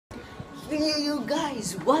You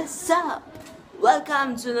guys, what's up?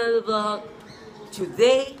 Welcome to another vlog.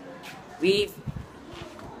 Today with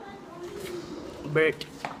Bert.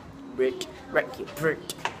 Right here,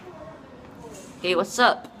 Bert. Hey, what's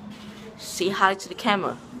up? Say hi to the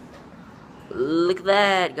camera. Look at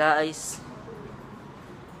that, guys.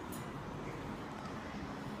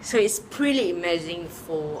 So it's pretty amazing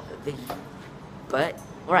for the but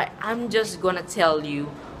alright, I'm just gonna tell you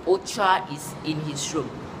Ocha is in his room.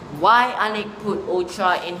 Why Anik put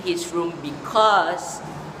Ocha in his room? Because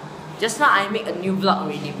just now I made a new vlog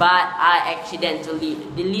already, but I accidentally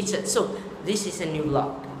deleted. So this is a new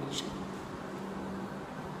vlog.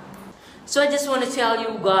 So I just want to tell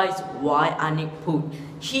you guys why Anik put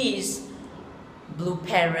his blue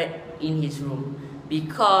parrot in his room.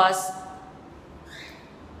 Because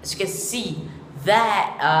as you can see,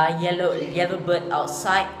 that yellow bird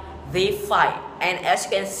outside, they fight, and as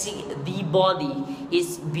you can see, the body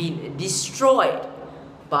is being destroyed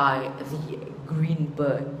by the green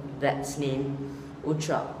bird that's named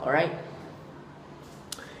Ocha. Alright,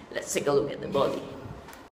 let's take a look at the body.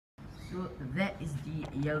 So that is the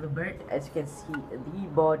yellow bird. As you can see, the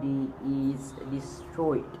body is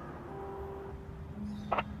destroyed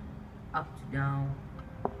up to down,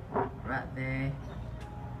 right there.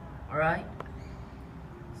 Alright,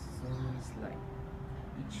 so it's like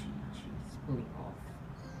each is pulling off.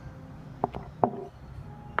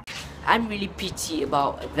 I'm really pity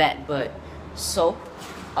about that bird. So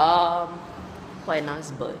quite a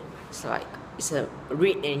nice bird. It's a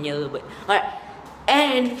red and yellow bird. Alright,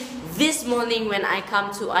 and this morning when I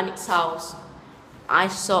come to Anik's house, I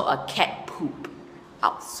saw a cat poop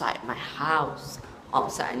outside my house,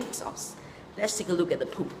 outside Anik's house. Let's take a look at the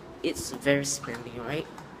poop. It's very smelly, right?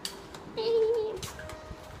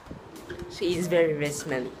 She is very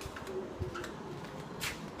smelly.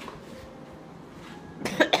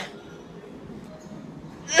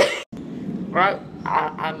 Right?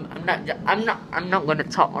 I'm not gonna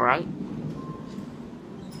talk. All right?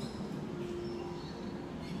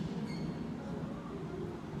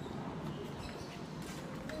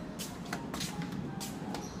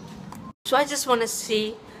 So I just wanna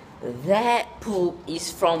see that poop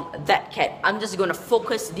is from that cat. I'm just gonna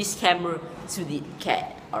focus this camera to the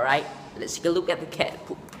cat. Alright, let's take a look at the cat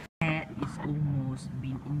poop. Cat is almost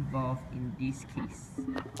been involved in this case.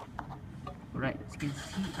 Alright, as you can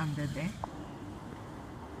see under there,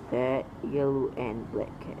 that yellow and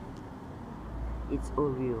black cat. It's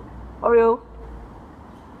Oreo. Oreo!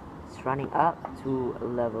 It's running up to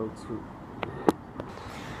level 2.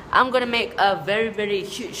 I'm gonna make a very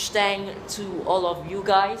huge thank to all of you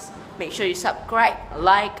guys. Make sure you subscribe,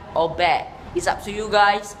 like or bet. It's up to you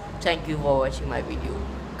guys. Thank you for watching my video.